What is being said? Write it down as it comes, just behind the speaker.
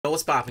Yo,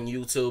 what's poppin'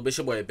 YouTube? It's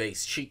your boy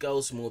Based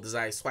Chiko, smooth as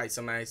ice, white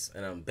so nice,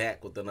 and I'm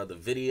back with another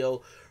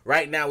video.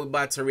 Right now, we're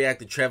about to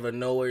react to TREVOR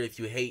NOAH, If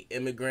You Hate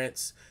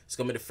Immigrants. It's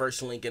gonna be the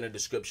first link in the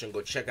description.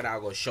 Go check it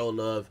out. Go show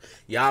love.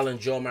 Y'all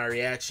enjoy my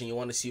reaction. You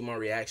want to see my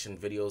reaction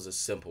videos? It's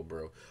simple,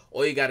 bro.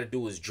 All you gotta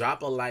do is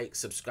drop a like,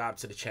 subscribe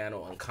to the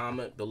channel, and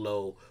comment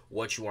below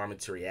what you want me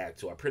to react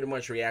to. I pretty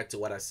much react to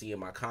what I see in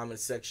my comment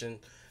section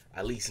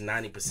at least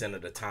 90%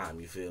 of the time.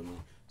 You feel me?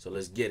 So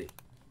let's get it.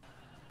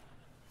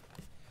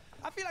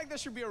 I feel like there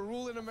should be a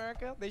rule in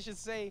America. They should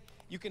say,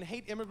 you can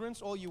hate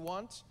immigrants all you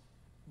want,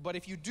 but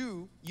if you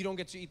do, you don't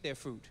get to eat their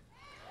food.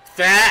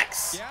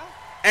 Facts. Yeah?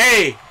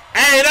 Hey,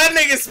 that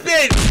nigga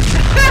spit.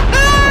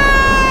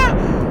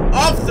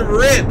 Off the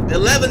rip.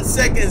 11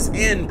 seconds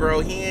in,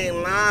 bro. He ain't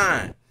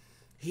lying.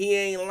 He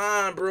ain't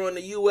lying, bro. In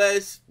the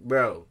U.S.,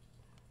 bro,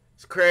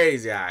 it's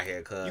crazy out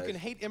here, cuz. You can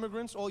hate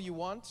immigrants all you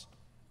want,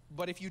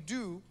 but if you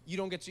do, you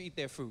don't get to eat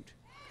their food.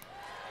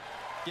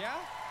 Yeah?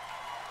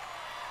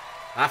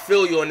 I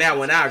feel you on that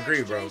one. I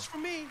agree, bro. For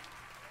me,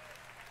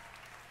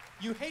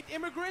 you hate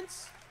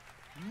immigrants,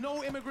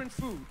 no immigrant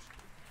food.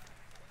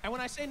 And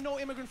when I say no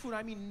immigrant food,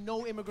 I mean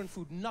no immigrant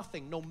food.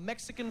 Nothing. No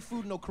Mexican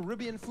food, no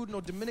Caribbean food,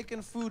 no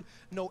Dominican food,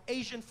 no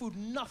Asian food,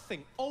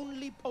 nothing.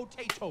 Only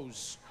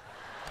potatoes.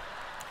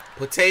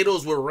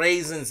 Potatoes with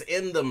raisins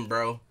in them,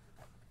 bro.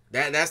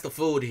 That's the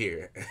food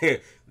here.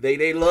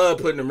 They love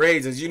putting them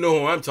raisins. You know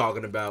who I'm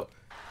talking about.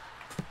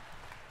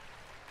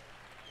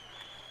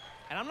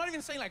 And I'm not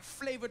even saying like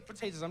flavored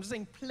potatoes. I'm just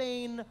saying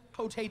plain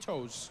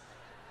potatoes.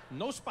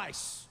 No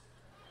spice.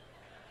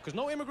 Because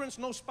no immigrants,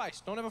 no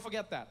spice. Don't ever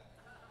forget that.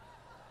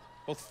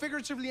 Both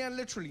figuratively and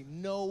literally,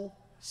 no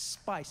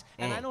spice.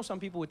 And I know some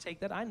people would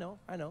take that. I know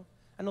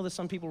there's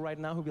some people right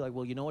now who'd be like,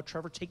 well, you know what,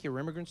 Trevor? Take your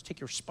immigrants, take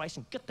your spice,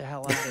 and get the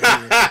hell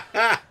out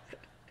of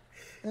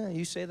here.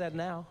 You say that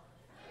now.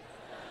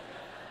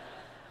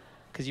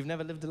 Because you've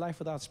never lived a life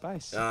without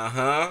spice.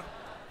 Uh-huh.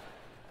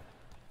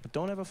 But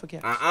don't ever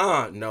forget.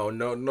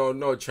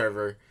 No,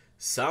 Trevor.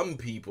 Some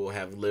people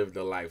have lived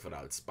a life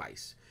without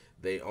spice.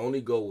 They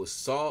only go with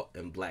salt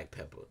and black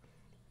pepper.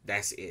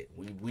 That's it.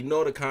 We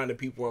know the kind of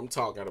people I'm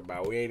talking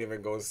about. We ain't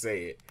even gonna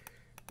say it.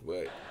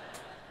 But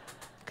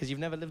because you've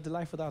never lived a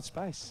life without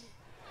spice.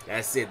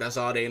 That's it. That's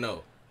all they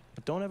know.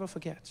 But don't ever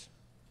forget.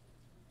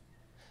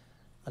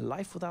 A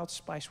life without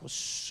spice was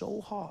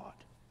so hard.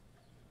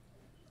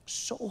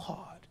 So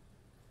hard.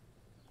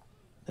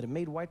 That it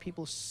made white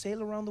people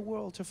sail around the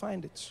world to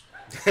find it.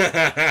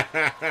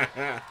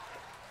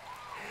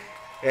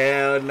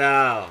 Hell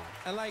no.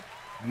 And like,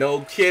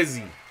 no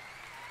kizzy.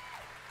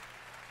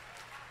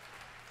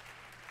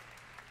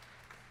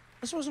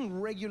 This wasn't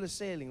regular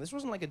sailing. This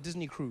wasn't like a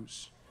Disney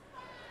cruise.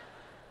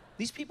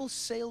 These people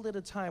sailed at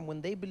a time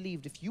when they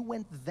believed if you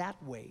went that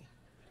way,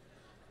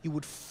 you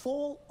would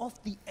fall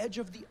off the edge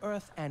of the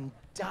earth and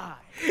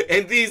die.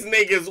 And these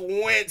niggas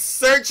went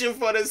searching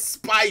for the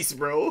spice,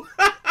 bro.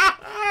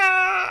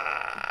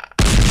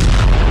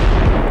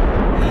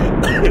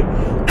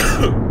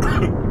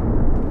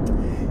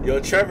 Yo,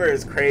 Trevor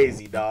is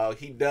crazy, dog.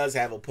 He does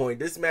have a point.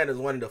 This man is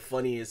one of the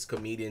funniest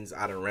comedians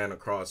I done ran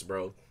across,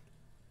 bro.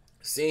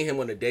 Seeing him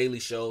on the Daily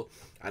Show,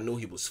 I knew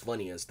he was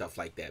funny and stuff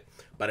like that.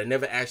 But I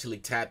never actually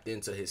tapped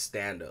into his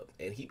stand-up.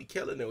 And he be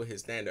killing it with his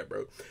stand-up,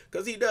 bro.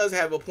 Because he does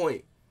have a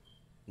point.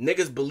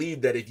 Niggas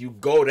believe that if you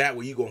go that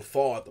way, you gonna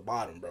fall at the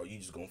bottom, bro. You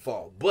just gonna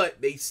fall.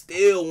 But they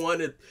still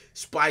wanted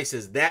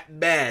spices that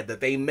bad that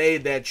they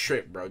made that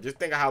trip, bro. Just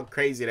think of how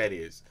crazy that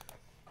is.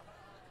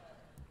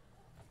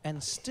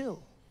 And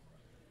still,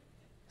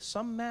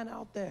 some man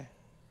out there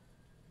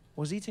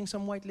was eating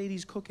some white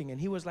lady's cooking, and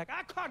he was like,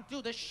 I can't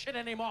do this shit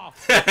anymore.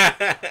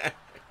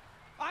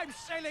 I'm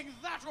sailing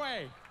that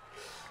way.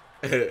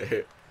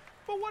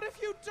 But what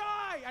if you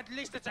die? At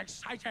least it's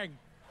exciting.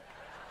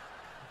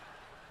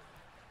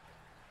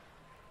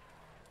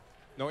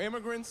 No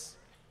immigrants,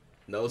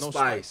 no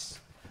spice.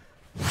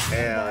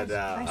 Hell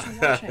no. Thanks for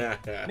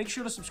watching. Make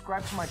sure to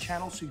subscribe to my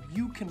channel so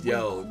you can win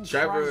cool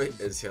Trevor prizes.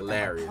 is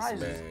hilarious,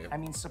 man. I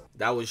mean,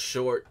 that was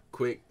short,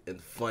 quick,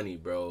 and funny,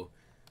 bro.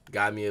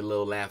 Got me a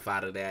little laugh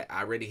out of that.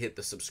 I already hit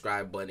the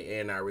subscribe button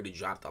and I already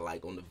dropped a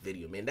like on the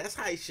video, man. That's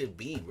how it should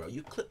be, bro.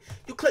 You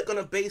click on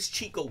a Based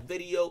Chiko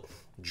video,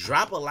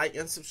 drop a like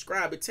and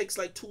subscribe. It takes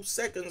like 2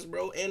 seconds,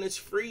 bro, and it's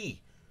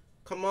free.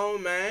 Come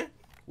on, man.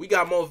 We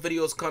got more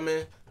videos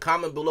coming.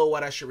 Comment below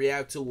what I should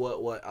react to,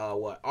 what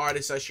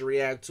artists I should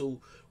react to,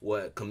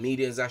 what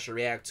comedians I should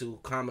react to.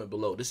 Comment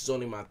below. This is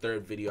only my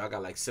 3rd video. I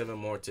got like 7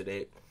 more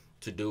today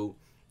to do.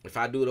 If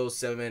I do those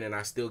 7 and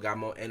I still got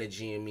more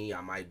energy in me,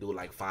 I might do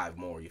like 5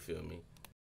 more, you feel me?